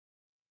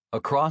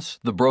Across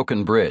the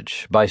Broken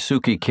Bridge by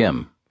Suki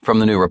Kim from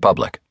the New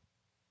Republic.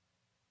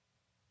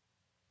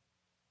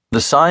 The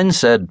sign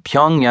said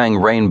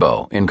Pyongyang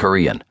Rainbow in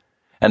Korean,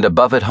 and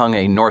above it hung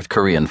a North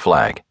Korean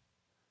flag.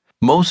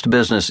 Most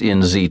business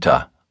in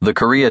Zita, the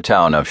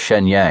Koreatown of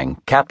Shenyang,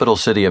 capital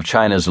city of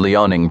China's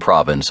Liaoning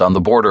province on the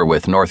border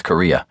with North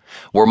Korea,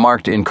 were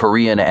marked in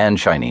Korean and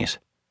Chinese.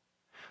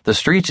 The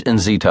streets in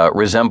Zita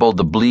resembled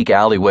the bleak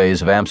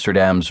alleyways of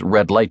Amsterdam's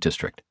red light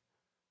district.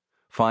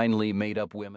 Finely made-up women